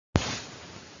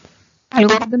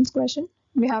Algorithms question.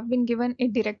 We have been given a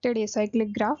directed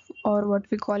acyclic graph, or what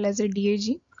we call as a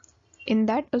DAG. In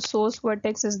that, a source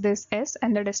vertex is this S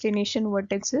and the destination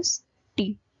vertex is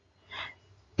T.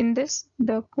 In this,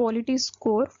 the quality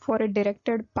score for a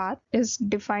directed path is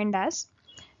defined as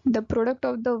the product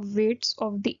of the weights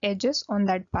of the edges on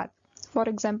that path. For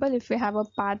example, if we have a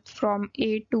path from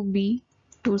A to B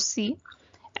to C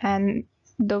and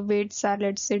the weights are,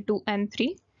 let's say, 2 and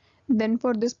 3, then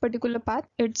for this particular path,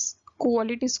 its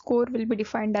quality score will be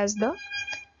defined as the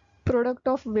product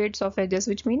of weights of edges,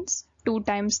 which means 2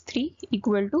 times 3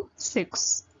 equal to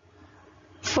 6.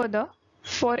 Further,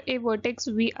 for a vertex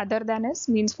V other than S,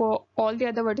 means for all the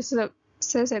other vertices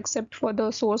except for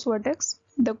the source vertex,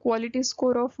 the quality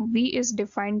score of V is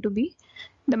defined to be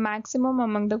the maximum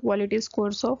among the quality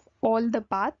scores of all the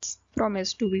paths from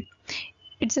S to V.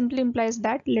 It simply implies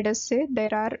that, let us say,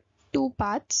 there are two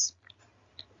paths,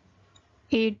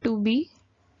 A to B,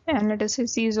 and let us say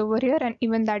C is over here, and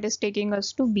even that is taking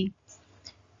us to B.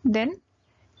 Then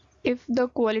if the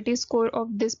quality score of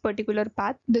this particular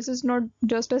path, this is not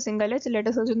just a single edge, let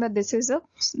us assume that this is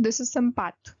some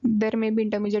path. There may be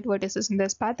intermediate vertices in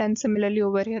this path, and similarly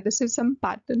over here this is some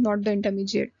path, not the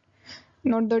intermediate,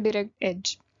 not the direct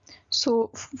edge. So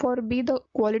for B, the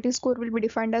quality score will be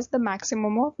defined as the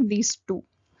maximum of these two.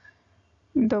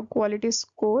 The quality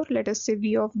score, let us say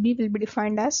V of B, will be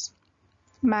defined as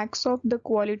max of the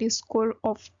quality score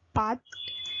of path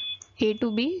A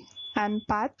to B and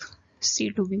path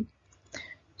C to B.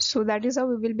 So that is how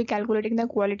we will be calculating the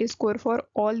quality score for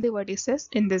all the vertices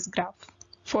in this graph.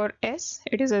 For S,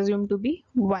 it is assumed to be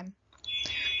 1.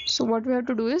 So what we have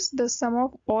to do is the sum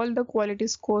of all the quality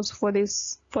scores for the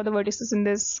vertices in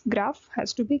this graph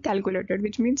has to be calculated,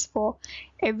 which means for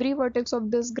every vertex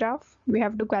of this graph we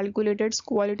have to calculate its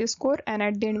quality score, and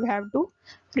at the end we have to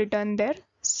return their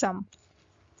sum.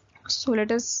 So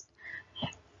let us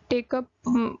take up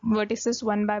vertices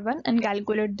one by one and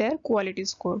calculate their quality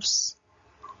scores.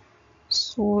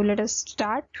 So let us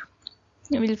start.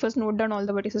 We'll first note down all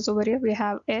the vertices over here. We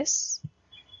have S,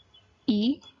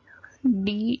 E,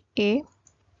 D, A,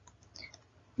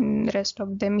 the rest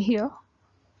of them here.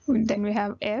 Then we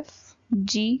have F,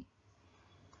 G,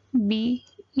 B,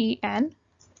 E, and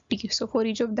T. So for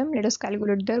each of them, let us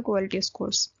calculate their quality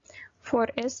scores. For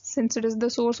S, since it is the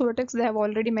source vertex, they have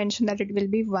already mentioned that it will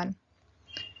be 1.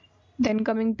 Then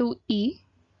coming to E,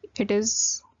 it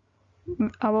is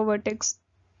our vertex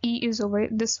E is over.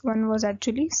 This one was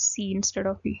actually C instead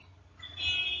of E.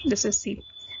 This is C.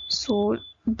 So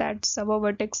that's our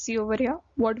vertex C over here.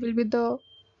 What will be the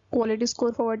quality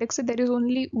score for vertex C? There is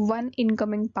only one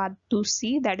incoming path to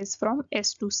C, that is from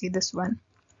S to C, this one.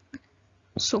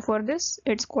 So for this,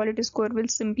 its quality score will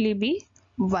simply be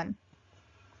 1.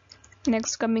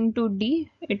 Next, coming to D,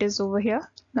 it is over here.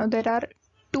 Now there are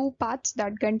two paths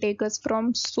that can take us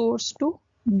from source to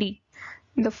D.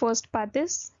 The first path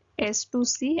is S to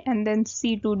C and then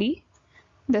C to D.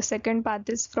 The second path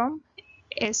is from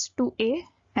S to A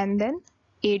and then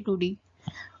A to D.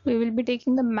 We will be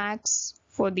taking the max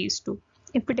for these two.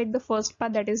 If we take the first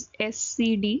path, that is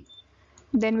SCD,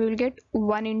 then we will get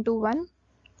 1 into 1,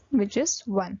 which is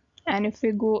 1. And if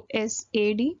we go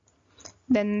SAD,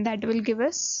 then that will give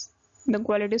us the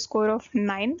quality score of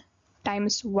 9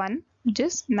 times 1, which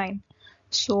is 9.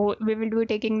 So we will be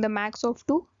taking the max of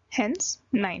 2, hence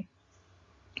 9.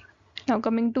 Now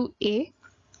coming to A,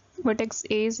 vertex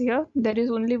A is here. There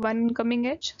is only one incoming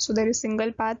edge, so there is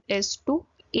single path S to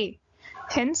A.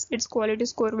 Hence its quality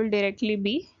score will directly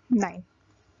be 9.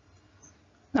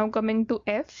 Now coming to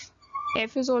F,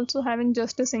 F is also having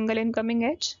just a single incoming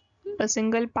edge, a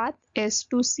single path S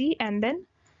to C and then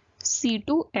C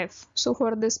to F. So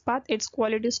for this path, its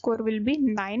quality score will be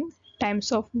 9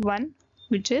 times of 1,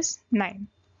 which is 9.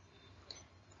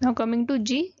 Now coming to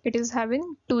G, it is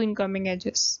having two incoming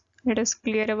edges. Let us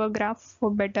clear our graph for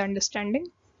better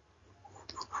understanding.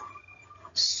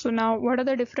 So now what are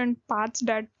the different paths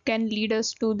that can lead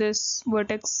us to this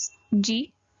vertex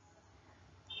G?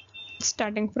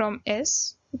 Starting from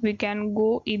S, we can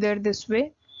go either this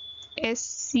way,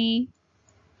 SCDG,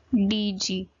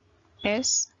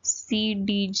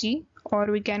 SCDG, or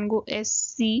we can go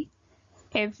SCFG,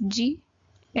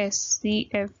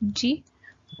 SCFG,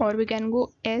 or we can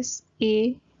go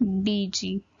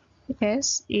SADG,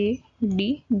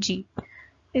 SADG.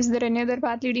 Is there any other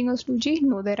path leading us to G?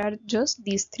 No, there are just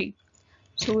these three.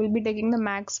 So we'll be taking the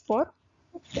max for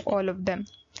all of them.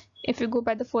 If we go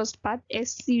by the first path,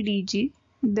 SCDG,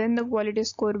 then the quality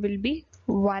score will be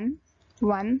 1,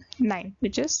 1, 9,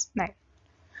 which is 9.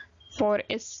 For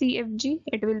SCFG,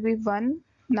 it will be 1,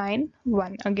 9,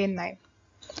 1, again 9.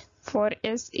 For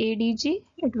SADG,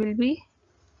 it will be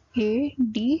A,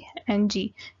 D and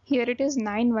G. Here it is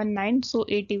 919, so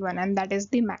 81, and that is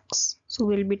the max. So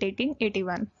we'll be taking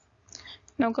 81.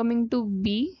 Now coming to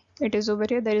B, it is over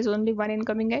here. There is only one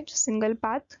incoming edge, single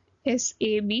path,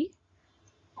 SAB,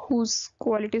 whose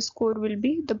quality score will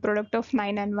be the product of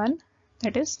 9 and 1,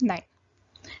 that is 9.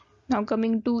 Now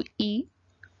coming to E,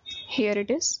 here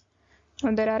it is.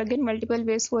 Now there are again multiple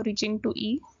ways for reaching to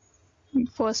E.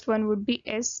 First one would be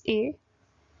SA,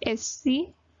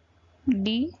 SC,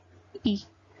 D, E.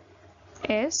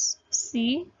 S,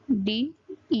 C, D,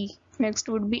 E. Next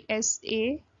would be S,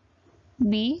 A,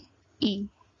 B, E.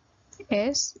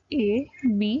 S, A,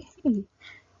 B, E.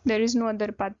 There is no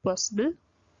other path possible.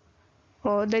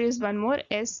 Or there is one more,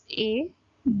 S, A,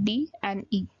 D and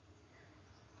E.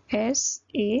 S,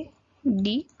 A,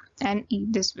 D and E,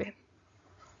 this way.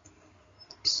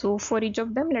 So for each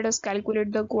of them, let us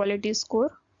calculate the quality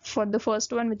score. For the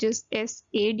first one, which is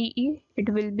SADE, it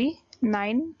will be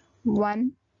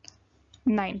 919,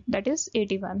 that is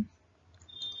 81.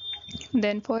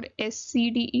 Then for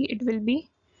SCDE, it will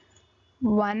be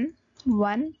 1,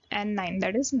 1 and 9,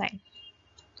 that is 9.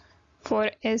 For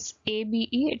SABE,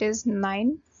 it is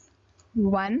 9,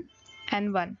 1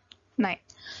 and 1, 9.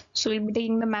 So we'll be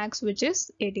taking the max, which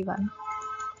is 81.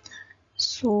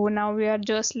 So now we are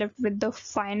just left with the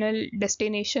final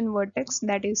destination vertex,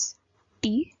 that is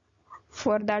T.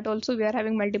 For that also we are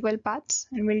having multiple paths,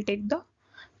 and we'll take the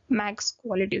max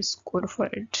quality score for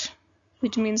it,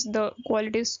 which means the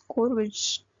quality score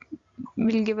which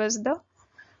will give us the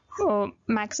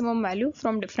maximum value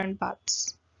from different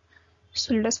paths.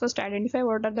 So let us first identify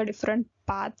what are the different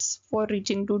paths for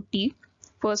reaching to T.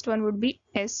 First one would be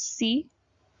SCDGT.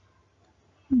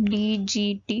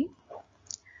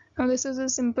 Now this is a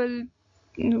simple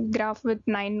graph with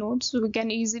 9 nodes, so we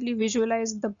can easily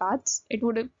visualize the paths. If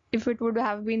it would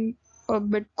have been a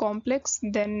bit complex,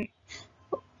 then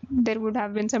there would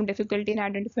have been some difficulty in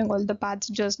identifying all the paths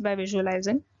just by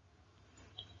visualizing.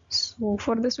 So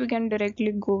for this we can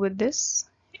directly go with this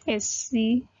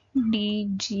SCDGT.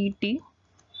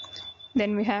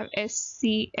 Then we have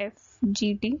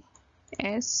SCFGT,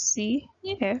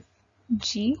 SCFGT.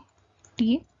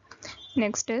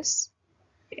 Next is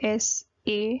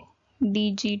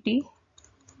SADGT.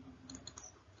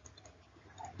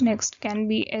 Next can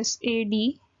be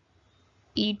SADET,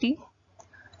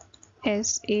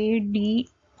 SADET,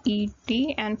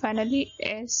 and finally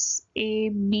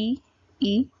SABET.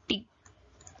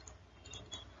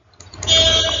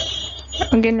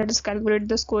 Again, let us calculate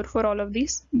the score for all of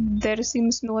these. There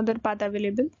seems no other path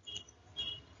available.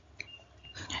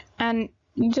 And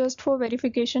just for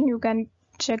verification, you can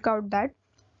check out that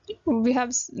we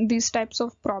have these types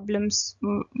of problems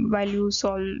while you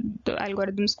solve the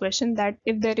algorithms question, that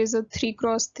if there is a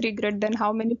 3x3 grid, then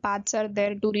how many paths are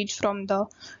there to reach from the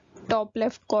top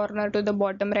left corner to the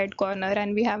bottom right corner,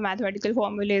 and we have mathematical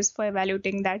formulas for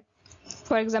evaluating that.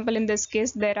 For example, in this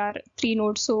case there are 3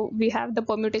 nodes, so we have the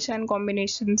permutation and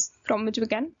combinations from which we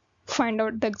can find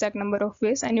out the exact number of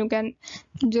ways, and you can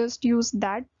just use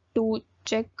that to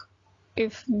check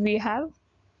if we have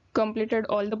completed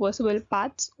all the possible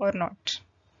paths or not.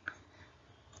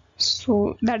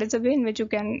 So that is a way in which you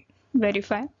can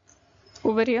verify.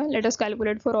 Over here, let us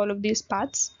calculate for all of these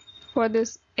paths. For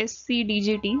this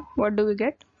SCDGT, what do we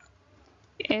get?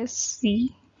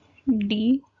 SC,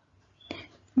 D,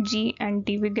 G and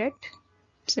T we get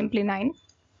simply 9.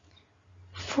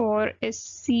 For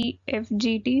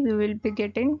SCFGT, we will be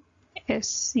getting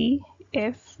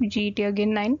SCFGT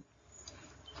again 9.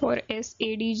 For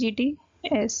SADGT,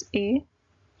 SADG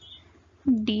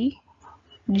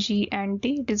and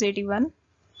T, it is 81.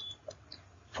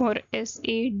 For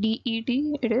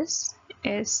SADET, it is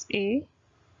SADE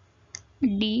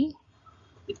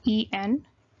and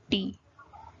T.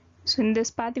 So in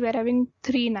this path we are having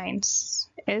 3 9s,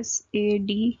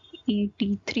 SADET,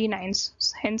 3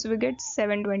 9s, hence we get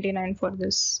 729 for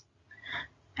this.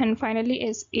 And finally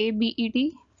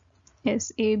SABET, 2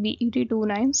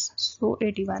 9s, so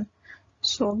 81.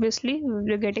 So obviously we will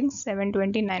be getting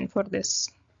 729 for this.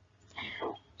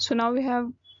 So now we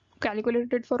have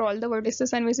calculated for all the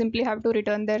vertices, and we simply have to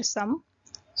return their sum.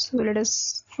 So let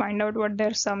us find out what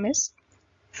their sum is.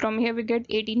 From here we get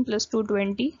 18 plus 2,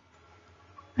 20.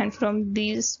 And from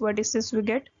these vertices we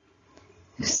get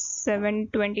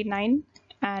 729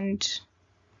 and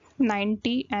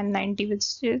 90 and 90,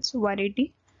 which is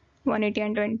 180. 180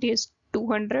 and 20 is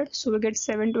 200. So we get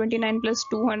 729 plus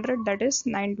 200, that is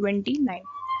 929.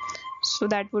 So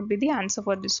that would be the answer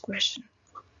for this question.